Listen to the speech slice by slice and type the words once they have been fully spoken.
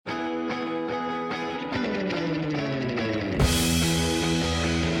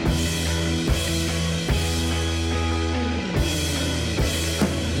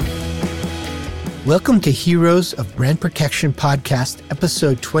Welcome to Heroes of Brand Protection Podcast,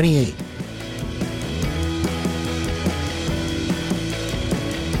 episode 28.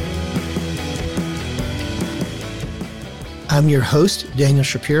 I'm your host, Daniel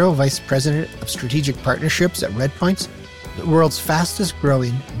Shapiro, Vice President of Strategic Partnerships at Redpoints, the world's fastest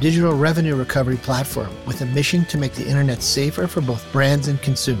growing digital revenue recovery platform with a mission to make the internet safer for both brands and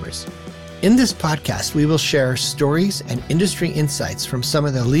consumers. In this podcast, we will share stories and industry insights from some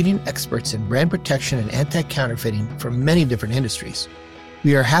of the leading experts in brand protection and anti-counterfeiting from many different industries.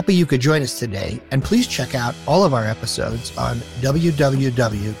 We are happy you could join us today, and please check out all of our episodes on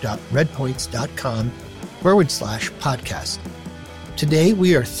www.redpoints.com/podcast. Today,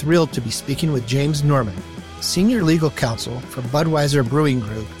 we are thrilled to be speaking with James Norman, Senior Legal Counsel for Budweiser Brewing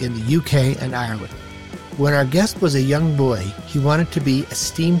Group in the UK and Ireland. When our guest was a young boy, he wanted to be a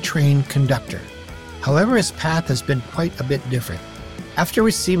steam train conductor. However, his path has been quite a bit different. After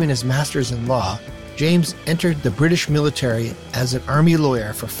receiving his master's in law, James entered the British military as an army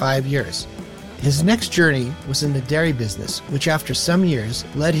lawyer for 5 years. His next journey was in the dairy business, which after some years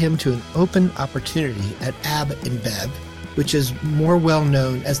led him to an open opportunity at AB InBev, which is more well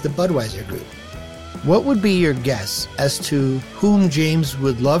known as the Budweiser Group. What would be your guess as to whom James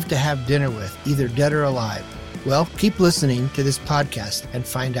would love to have dinner with, either dead or alive? Well, keep listening to this podcast and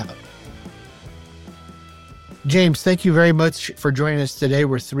find out. James, thank you very much for joining us today.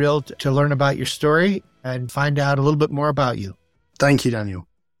 We're thrilled to learn about your story and find out a little bit more about you. Thank you, Daniel.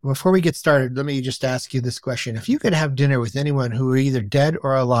 Before we get started, let me just ask you this question. If you could have dinner with anyone who were either dead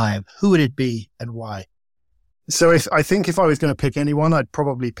or alive, who would it be and why? So if I was going to pick anyone, I'd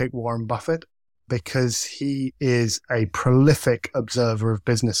probably pick Warren Buffett, because he is a prolific observer of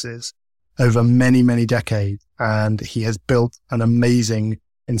businesses over many, many decades, and he has built an amazing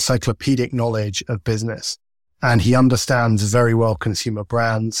encyclopedic knowledge of business. And he understands very well consumer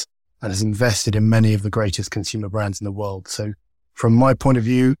brands and has invested in many of the greatest consumer brands in the world. So from my point of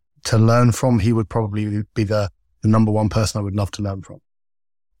view, to learn from, he would probably be the number one person I would love to learn from.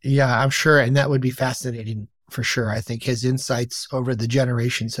 Yeah, I'm sure. And that would be fascinating. For sure. I think his insights over the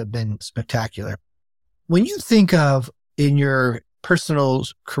generations have been spectacular. When you think of in your personal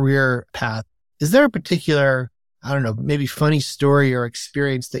career path, is there a particular, maybe funny story or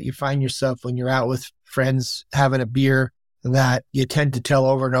experience that you find yourself when you're out with friends having a beer that you tend to tell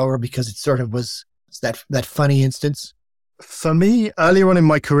over and over because it sort of was that funny instance? For me, earlier on in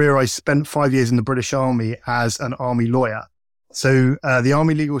my career, I spent 5 years in the British Army as an army lawyer. So the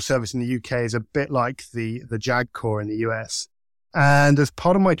Army Legal Service in the UK is a bit like the JAG Corps in the US. And as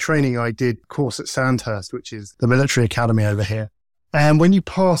part of my training, I did a course at Sandhurst, which is the military academy over here. And when you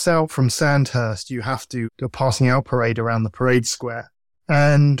pass out from Sandhurst, you have to do a passing out parade around the parade square.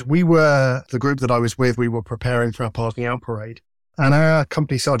 And the group that I was with, we were preparing for our passing out parade. And our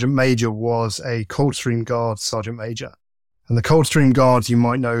company sergeant major was a Coldstream Guards sergeant major. And the Coldstream Guards, you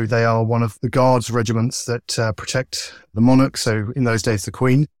might know, they are one of the Guards regiments that protect the monarch. So in those days, the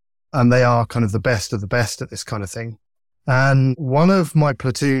Queen. And they are kind of the best at this kind of thing. And one of my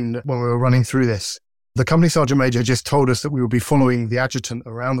platoon, when we were running through this, the company sergeant major just told us that we would be following the adjutant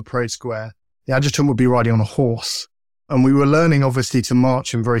around the parade square. The adjutant would be riding on a horse. And we were learning, obviously, to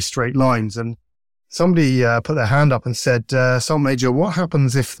march in very straight lines. And somebody put their hand up and said, Sergeant Major, what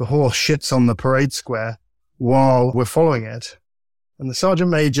happens if the horse shits on the parade square while we're following it? And the sergeant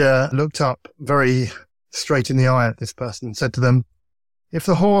major looked up very straight in the eye at this person and said to them, if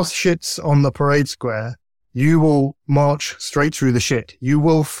the horse shits on the parade square, you will march straight through the shit. You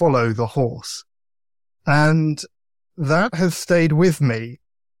will follow the horse. And that has stayed with me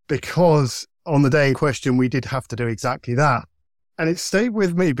because on the day in question, we did have to do exactly that. And it stayed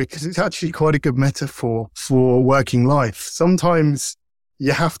with me because it's actually quite a good metaphor for working life. Sometimes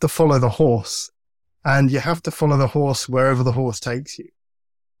you have to follow the horse. And you have to follow the horse wherever the horse takes you.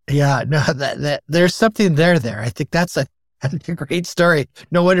 Yeah, no, that there's something there. I think that's a great story.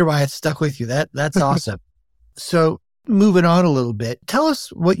 No wonder why it stuck with you. That's awesome. So moving on a little bit, tell us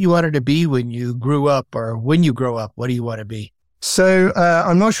what you wanted to be when you grew up, or when you grow up, what do you want to be? So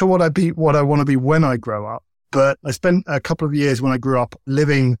I'm not sure what I want to be when I grow up, but I spent a couple of years when I grew up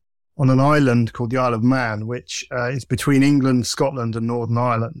living on an island called the Isle of Man, which is between England, Scotland, and Northern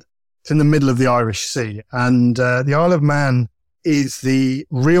Ireland. It's in the middle of the Irish Sea. And the Isle of Man is the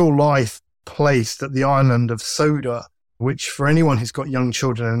real life place that the island of Soda, which for anyone who's got young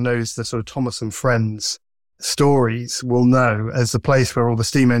children and knows the sort of Thomas and Friends stories will know as the place where all the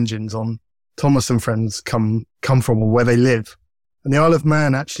steam engines on Thomas and Friends come from, or where they live. And the Isle of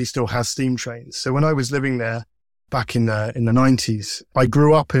Man actually still has steam trains. So when I was living there back in the 90s, I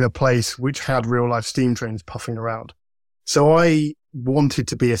grew up in a place which had real life steam trains puffing around. So I wanted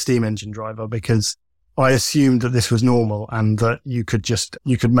to be a steam engine driver because I assumed that this was normal and that you could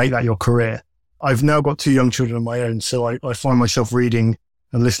make that your career. I've now got 2 young children of my own, so I find myself reading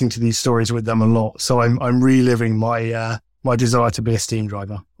and listening to these stories with them a lot. So I'm reliving my desire to be a steam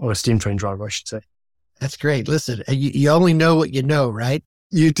driver, or a steam train driver, I should say. That's great. Listen, you only know what you know, right?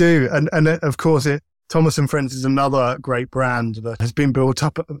 You do. And of course, Thomas & Friends is another great brand that has been built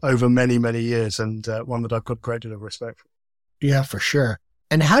up over many, many years, and one that I've got a great deal of respect for. Yeah, for sure.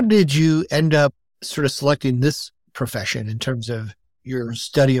 And how did you end up sort of selecting this profession in terms of your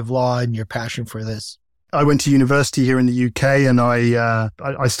study of law and your passion for this? I went to university here in the UK, and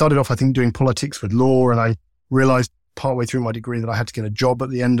I started off, I think, doing politics with law, and I realized partway through my degree that I had to get a job at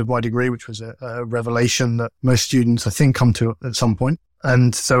the end of my degree, which was a revelation that most students, I think, come to at some point.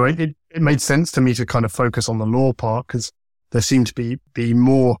 And so it made sense to me to kind of focus on the law part because there seemed to be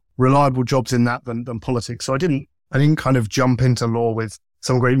more reliable jobs in that than politics. So I didn't kind of jump into law with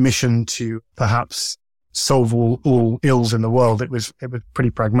some great mission to perhaps solve all ills in the world. It was pretty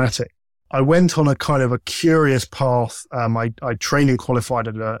pragmatic. I went on a kind of a curious path. I trained and qualified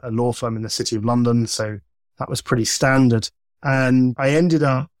at a law firm in the City of London, so that was pretty standard. And I ended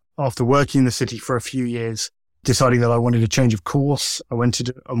up, after working in the city for a few years, deciding that I wanted a change of course. I went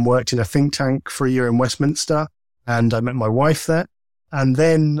and worked in a think tank for a year in Westminster, and I met my wife there. And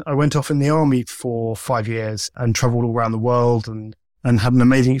then I went off in the army for 5 years and traveled all around the world and had an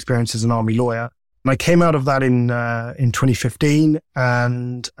amazing experience as an army lawyer. And I came out of that in 2015.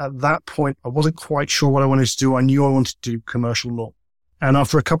 And at that point, I wasn't quite sure what I wanted to do. I knew I wanted to do commercial law. And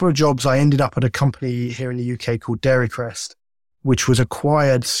after a couple of jobs, I ended up at a company here in the UK called Dairycrest, which was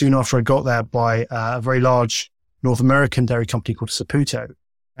acquired soon after I got there by a very large North American dairy company called Saputo.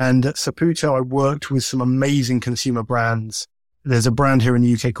 And at Saputo, I worked with some amazing consumer brands. There's a brand here in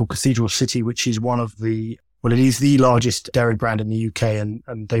the UK called Cathedral City, which is it is the largest dairy brand in the UK,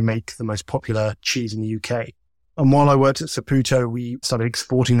 and they make the most popular cheese in the UK. And while I worked at Saputo, we started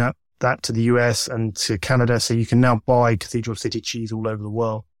exporting that to the US and to Canada. So you can now buy Cathedral City cheese all over the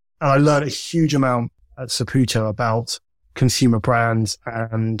world. And I learned a huge amount at Saputo about consumer brands,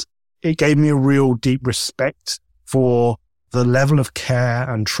 and it gave me a real deep respect for the level of care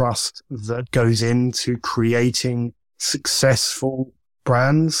and trust that goes into creating successful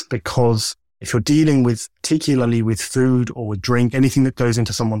brands. Because if you're dealing with, particularly with food or with drink, anything that goes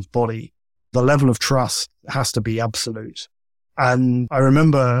into someone's body, the level of trust has to be absolute. And I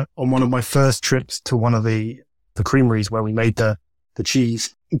remember on one of my first trips to one of the creameries where we made the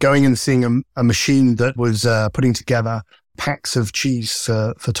cheese, going and seeing a machine that was putting together packs of cheese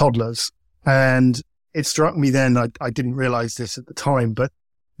for toddlers. And it struck me then, I didn't realize this at the time, but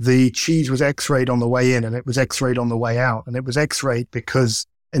the cheese was x-rayed on the way in and it was x-rayed on the way out. And it was x-rayed because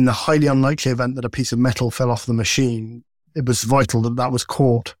in the highly unlikely event that a piece of metal fell off the machine, it was vital that was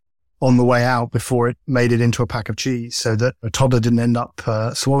caught on the way out before it made it into a pack of cheese so that a toddler didn't end up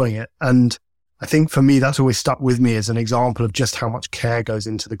swallowing it. And I think for me, that's always stuck with me as an example of just how much care goes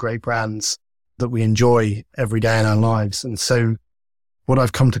into the great brands that we enjoy every day in our lives. And so what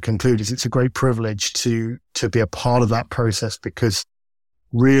I've come to conclude is it's a great privilege to be a part of that process, because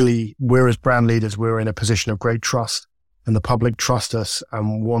really we're, as brand leaders, we're in a position of great trust, and the public trust us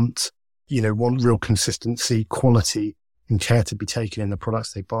and want real consistency, quality and care to be taken in the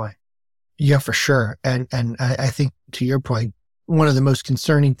products they buy. Yeah, for sure. And I think, to your point, one of the most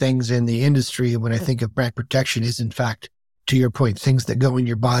concerning things in the industry when I think of brand protection is, in fact, to your point, things that go in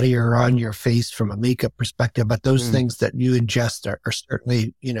your body or on your face from a makeup perspective, but those things that you ingest are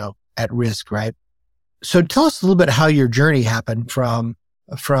certainly, at risk, right? So tell us a little bit how your journey happened from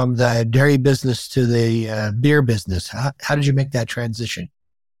the dairy business to the beer business. How did you make that transition?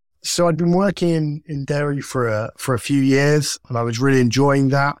 So I'd been working in dairy for a few years, and I was really enjoying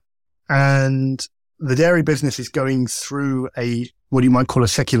that. And the dairy business is going through what you might call a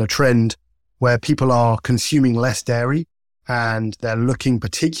secular trend, where people are consuming less dairy, and they're looking,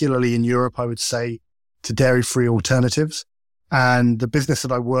 particularly in Europe, I would say, to dairy-free alternatives. And the business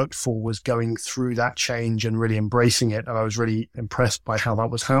that I worked for was going through that change and really embracing it. And I was really impressed by how that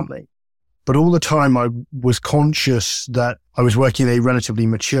was happening. But all the time I was conscious that I was working in a relatively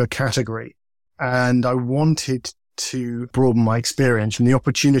mature category, and I wanted to broaden my experience. And the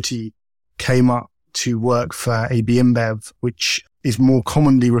opportunity came up to work for AB InBev, which is more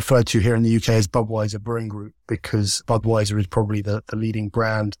commonly referred to here in the UK as Budweiser Brewing Group, because Budweiser is probably the leading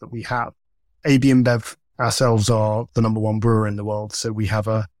brand that we have. AB InBev ourselves are the number one brewer in the world. So we have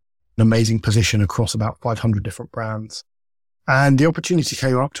an amazing position across about 500 different brands. And the opportunity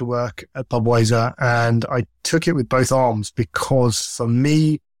came up to work at Budweiser, and I took it with both arms, because for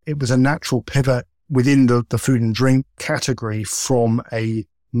me, it was a natural pivot within the food and drink category from a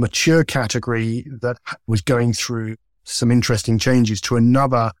mature category that was going through some interesting changes to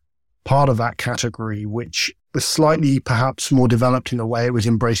another part of that category, which was slightly perhaps more developed in the way it was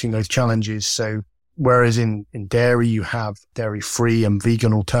embracing those challenges. So whereas in dairy, you have dairy-free and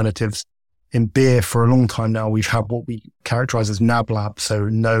vegan alternatives, in beer for a long time now, we've had what we characterize as NABLAB, so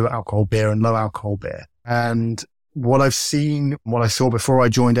no alcohol beer and low alcohol beer. And what I've seen, what I saw before I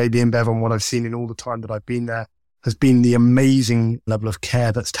joined AB InBev and what I've seen in all the time that I've been there has been the amazing level of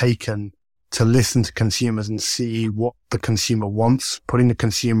care that's taken to listen to consumers and see what the consumer wants, putting the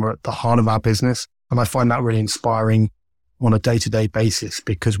consumer at the heart of our business. And I find that really inspiring on a day-to-day basis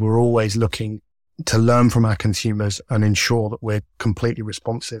because we're always looking to learn from our consumers and ensure that we're completely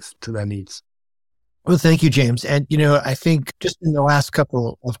responsive to their needs. Well, thank you, James. And, I think just in the last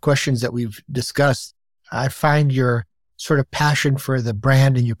couple of questions that we've discussed, I find your sort of passion for the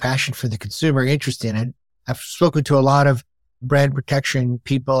brand and your passion for the consumer interesting. And I've spoken to a lot of brand protection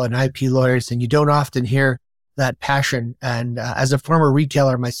people and IP lawyers, and you don't often hear that passion. And as a former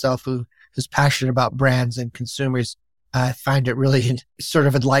retailer myself who is passionate about brands and consumers, I find it really sort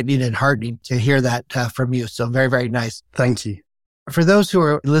of enlightening and heartening to hear that from you. So very, very nice. Thank you. For those who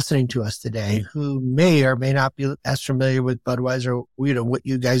are listening to us today, who may or may not be as familiar with Budweiser, what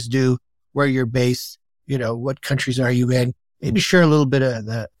you guys do, where you're based, what countries are you in, maybe share a little bit of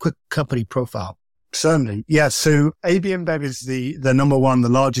the quick company profile. Certainly. Yeah. So AB InBev is the number one, the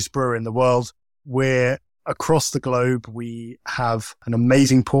largest brewer in the world. We're across the globe. We have an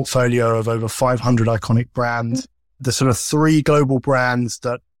amazing portfolio of over 500 iconic brands. The sort of three global brands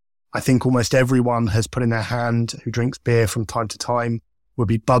that I think almost everyone has put in their hand who drinks beer from time to time would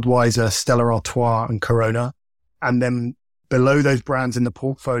be Budweiser, Stella Artois, and Corona. And then below those brands in the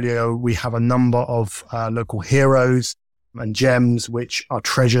portfolio, we have a number of local heroes and gems, which are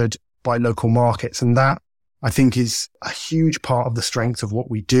treasured by local markets. And that, I think, is a huge part of the strength of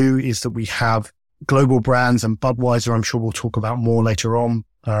what we do, is that we have global brands, and Budweiser, I'm sure we'll talk about more later on.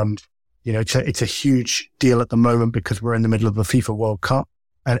 It's a huge deal at the moment because we're in the middle of the FIFA World Cup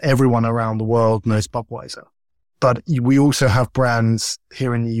and everyone around the world knows Budweiser. But we also have brands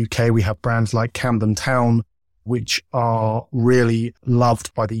here in the UK. We have brands like Camden Town, which are really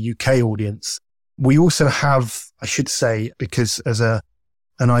loved by the UK audience. We also have, I should say, because as an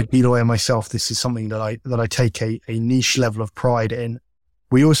IP lawyer myself, this is something that I take a niche level of pride in.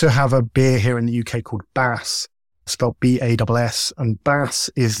 We also have a beer here in the UK called Bass, spelled BASS, and Bass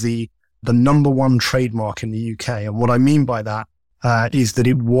is the number one trademark in the UK. And what I mean by that is that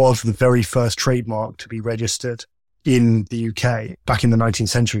it was the very first trademark to be registered in the UK back in the 19th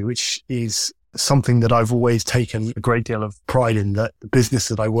century, which is something that I've always taken a great deal of pride in, that the business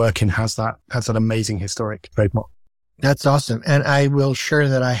that I work in has that amazing historic trademark. That's awesome. And I will share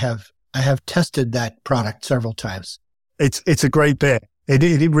that I have tested that product several times. It's a great beer.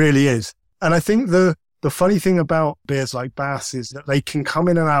 It really is. And I think the funny thing about beers like Bass is that they can come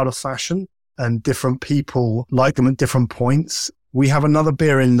in and out of fashion and different people like them at different points. We have another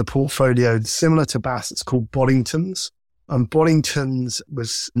beer in the portfolio similar to Bass. It's called Boddington's. And Boddington's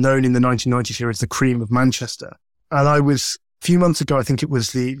was known in the 1990s here as the cream of Manchester. And a few months ago, I think it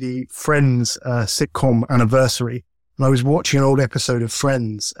was the Friends sitcom anniversary. And I was watching an old episode of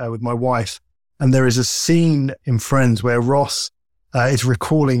Friends with my wife. And there is a scene in Friends where Ross is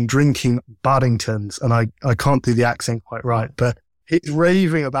recalling drinking Boddington's. And I can't do the accent quite right, but he's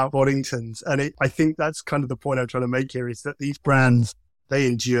raving about Boddington's. And I think that's kind of the point I'm trying to make here, is that these brands, they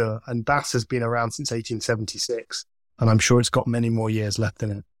endure. And Bass has been around since 1876. And I'm sure it's got many more years left in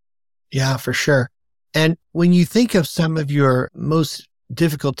it. Yeah, for sure. And when you think of some of your most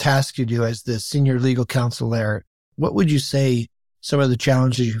difficult tasks you do as the senior legal counsel there, what would you say some of the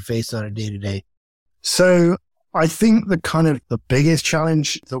challenges you face on a day-to-day? So I think the biggest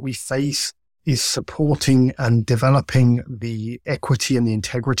challenge that we face is supporting and developing the equity and the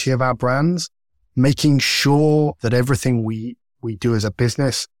integrity of our brands, making sure that everything we do as a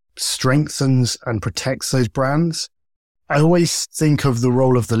business strengthens and protects those brands. I always think of the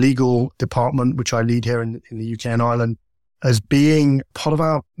role of the legal department, which I lead here in the UK and Ireland, as being part of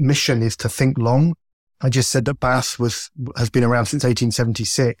our mission is to think long. I just said that Bass has been around since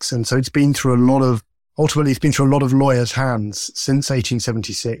 1876. And so it's been through a lot of lawyers' hands since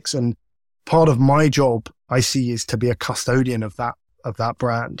 1876. And part of my job, I see, is to be a custodian of that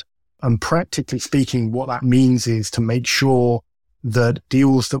brand. And practically speaking, what that means is to make sure that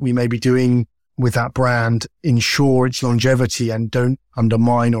deals that we may be doing with that brand ensure its longevity and don't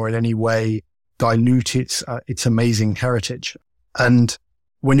undermine or in any way dilute its amazing heritage. And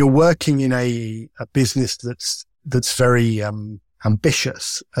when you're working in a business that's very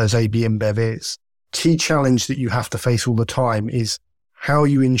ambitious, as AB InBev is, key challenge that you have to face all the time is how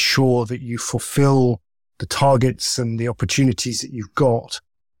you ensure that you fulfill the targets and the opportunities that you've got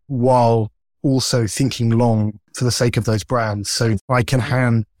while also thinking long for the sake of those brands. So I can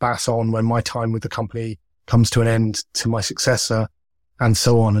hand that on when my time with the company comes to an end to my successor and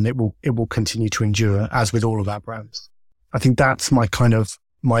so on. And it will continue to endure, as with all of our brands. I think that's my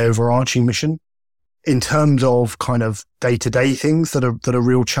overarching mission. In terms of kind of day-to-day things that are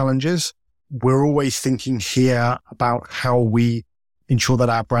real challenges, we're always thinking here about how we ensure that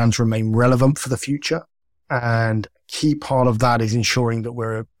our brands remain relevant for the future. And a key part of that is ensuring that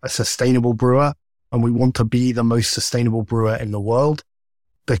we're a sustainable brewer, and we want to be the most sustainable brewer in the world,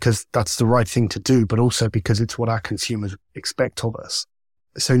 because that's the right thing to do, but also because it's what our consumers expect of us.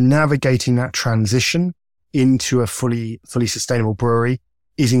 So navigating that transition into a fully sustainable brewery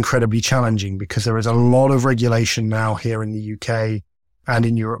is incredibly challenging, because there is a lot of regulation now here in the UK and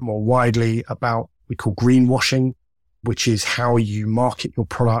in Europe more widely about what we call greenwashing, which is how you market your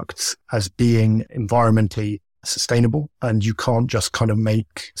products as being environmentally sustainable. And you can't just kind of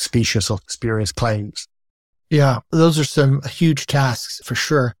make specious or spurious claims. Yeah, those are some huge tasks for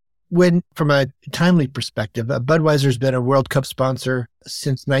sure. When, from a timely perspective, Budweiser's been a World Cup sponsor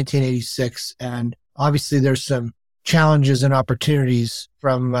since 1986. And obviously there's some challenges and opportunities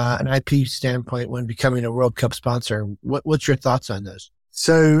from an IP standpoint when becoming a World Cup sponsor. What's your thoughts on those?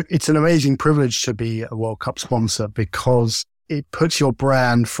 So it's an amazing privilege to be a World Cup sponsor, because it puts your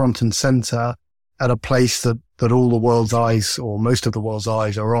brand front and center at a place that all the world's eyes, or most of the world's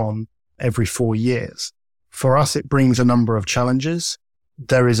eyes, are on every 4 years. For us, it brings a number of challenges.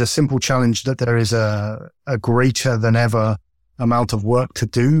 There is a simple challenge that there is a greater than ever amount of work to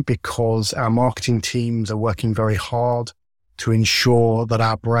do, because our marketing teams are working very hard to ensure that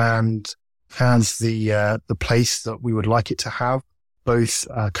our brand has the place that we would like it to have, both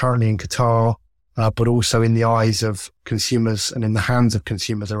currently in Qatar, but also in the eyes of consumers and in the hands of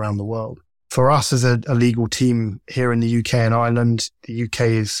consumers around the world. For us as a legal team here in the UK and Ireland, the UK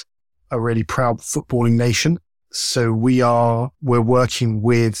is a really proud footballing nation. So we're working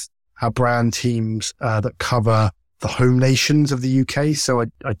with our brand teams that cover the home nations of the UK. So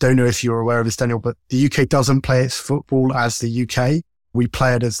I don't know if you're aware of this, Daniel, but the UK doesn't play its football as the UK. We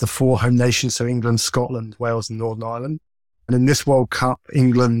play it as the 4 home nations. So England, Scotland, Wales, and Northern Ireland. And in this World Cup,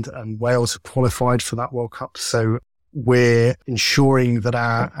 England and Wales have qualified for that World Cup. So we're ensuring that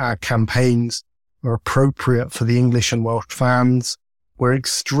our campaigns are appropriate for the English and Welsh fans. We're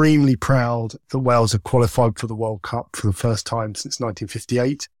extremely proud that Wales have qualified for the World Cup for the first time since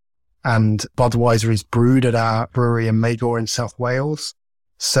 1958. And Budweiser is brewed at our brewery in Magor in South Wales.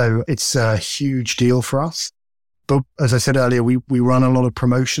 So it's a huge deal for us. But as I said earlier, we run a lot of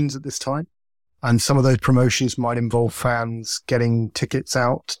promotions at this time. And some of those promotions might involve fans getting tickets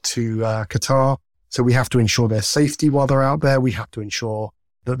out to Qatar. So we have to ensure their safety while they're out there. We have to ensure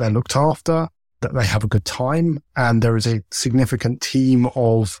that they're looked after, that they have a good time. And there is a significant team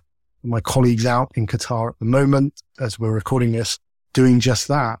of my colleagues out in Qatar at the moment, as we're recording this, doing just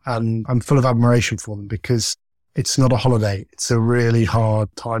that. And I'm full of admiration for them, because it's not a holiday. It's a really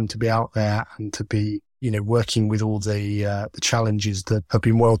hard time to be out there and to be, working with all the challenges that have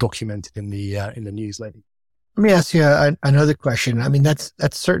been well documented in the news lately. Let me ask you another question. I mean, that's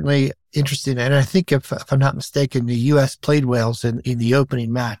certainly interesting. And I think if I'm not mistaken, the U.S. played Wales in the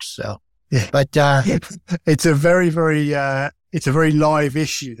opening match. So, yeah. But it's a very, very it's a very live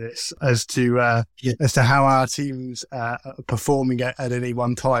issue, this, as to how our teams are performing at any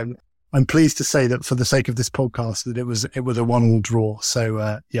one time. I'm pleased to say that for the sake of this podcast, that it was a 1-1 draw.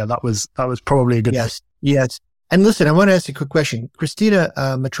 So that was probably a good. Yes. And listen, I want to ask you a quick question. Christina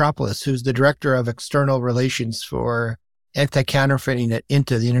Metropolis, who's the director of external relations for anti-counterfeiting at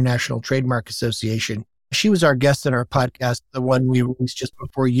INTA, the International Trademark Association, she was our guest on our podcast, the one we released just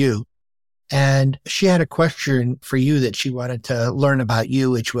before you. And she had a question for you that she wanted to learn about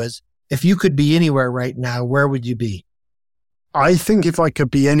you, which was, if you could be anywhere right now, where would you be? I think if I could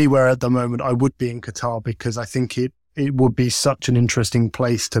be anywhere at the moment, I would be in Qatar, because I think it would be such an interesting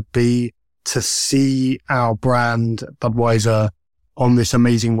place to be, to see our brand Budweiser on this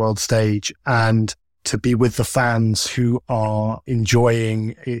amazing world stage, and to be with the fans who are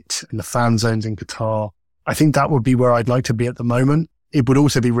enjoying it in the fan zones in Qatar. I think that would be where I'd like to be at the moment. It would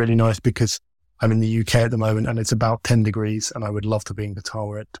also be really nice because I'm in the UK at the moment and it's about 10 degrees, and I would love to be in Qatar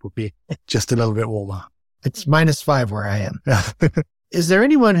where it would be just a little bit warmer. It's -5 where I am. Is there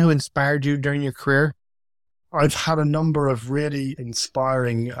anyone who inspired you during your career? I've had a number of really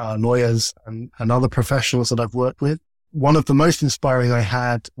inspiring lawyers and other professionals that I've worked with. One of the most inspiring I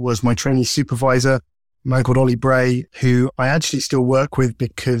had was my trainee supervisor, a man called Ollie Bray, who I actually still work with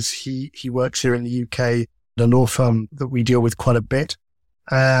because he works here in the UK at a law firm that we deal with quite a bit.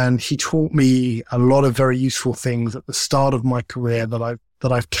 And he taught me a lot of very useful things at the start of my career that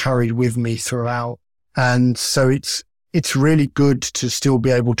I've carried with me throughout. And so it's really good to still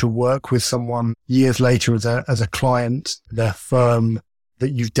be able to work with someone years later as a client, their firm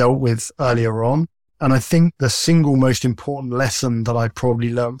that you've dealt with earlier on. And I think the single most important lesson that I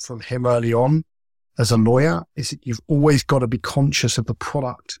probably learned from him early on as a lawyer is that you've always got to be conscious of the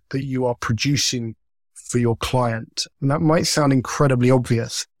product that you are producing for your client. And that might sound incredibly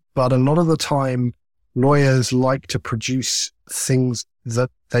obvious, but a lot of the time lawyers like to produce things that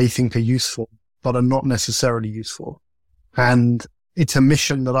they think are useful, but are not necessarily useful. And it's a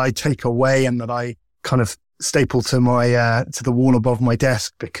mission that I take away and that I kind of staple to my, to the wall above my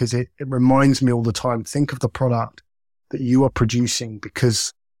desk, because it reminds me all the time, think of the product that you are producing,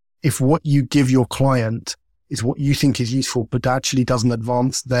 because if what you give your client is what you think is useful, but actually doesn't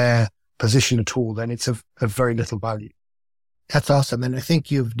advance their position at all, then it's of very little value. That's awesome. And I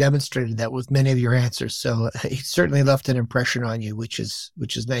think you've demonstrated that with many of your answers. So it certainly left an impression on you, which is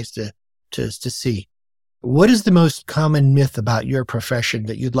nice to see. What is the most common myth about your profession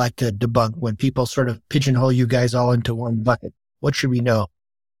that you'd like to debunk when people sort of pigeonhole you guys all into one bucket? What should we know?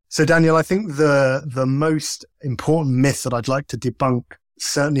 So Daniel, I think the most important myth that I'd like to debunk,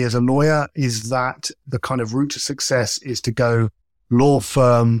 certainly as a lawyer, is that the kind of route to success is to go law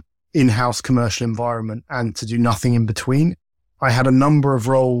firm, in-house commercial environment, and to do nothing in between. I had a number of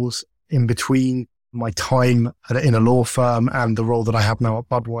roles in between my time in a law firm and the role that I have now at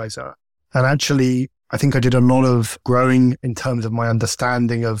Budweiser. And actually, I think I did a lot of growing in terms of my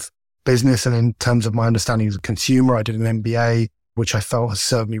understanding of business and in terms of my understanding as a consumer. I did an MBA, which I felt has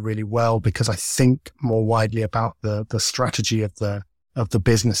served me really well because I think more widely about the strategy of the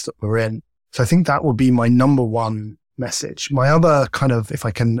business that we're in. So I think that would be my number one message. My other kind of, if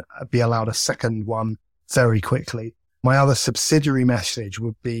I can be allowed a second one very quickly, my other subsidiary message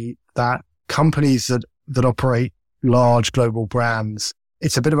would be that companies that operate large global brands,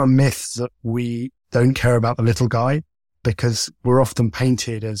 it's a bit of a myth that we don't care about the little guy, because we're often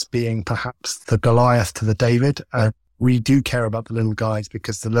painted as being perhaps the Goliath to the David. We do care about the little guys,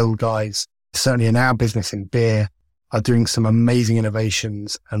 because the little guys, certainly in our business in beer, are doing some amazing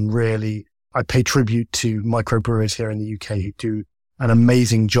innovations. And really, I pay tribute to microbrewers here in the UK who do an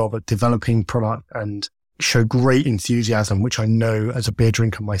amazing job at developing product and show great enthusiasm, which I know as a beer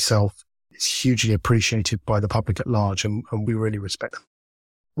drinker myself is hugely appreciated by the public at large, and we really respect them.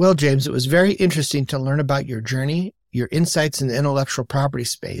 Well, James, it was very interesting to learn about your journey, your insights in the intellectual property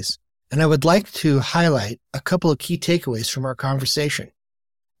space, and I would like to highlight a couple of key takeaways from our conversation.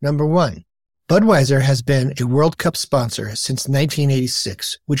 Number one, Budweiser has been a World Cup sponsor since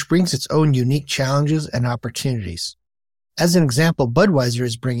 1986, which brings its own unique challenges and opportunities. As an example, Budweiser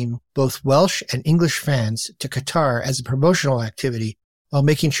is bringing both Welsh and English fans to Qatar as a promotional activity while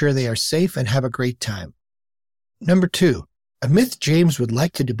making sure they are safe and have a great time. Number two, a myth James would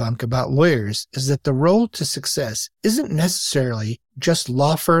like to debunk about lawyers is that the road to success isn't necessarily just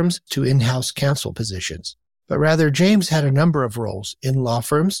law firms to in-house counsel positions, but rather James had a number of roles in law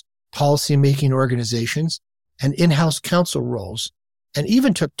firms, policy-making organizations, and in-house counsel roles, and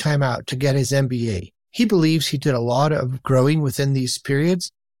even took time out to get his MBA. He believes he did a lot of growing within these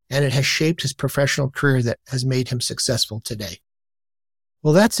periods, and it has shaped his professional career that has made him successful today.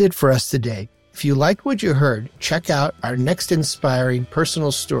 Well, that's it for us today. If you liked what you heard, check out our next inspiring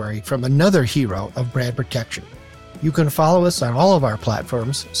personal story from another hero of brand protection. You can follow us on all of our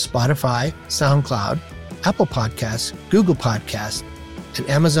platforms, Spotify, SoundCloud, Apple Podcasts, Google Podcasts, and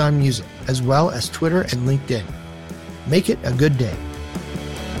Amazon Music, as well as Twitter and LinkedIn. Make it a good day.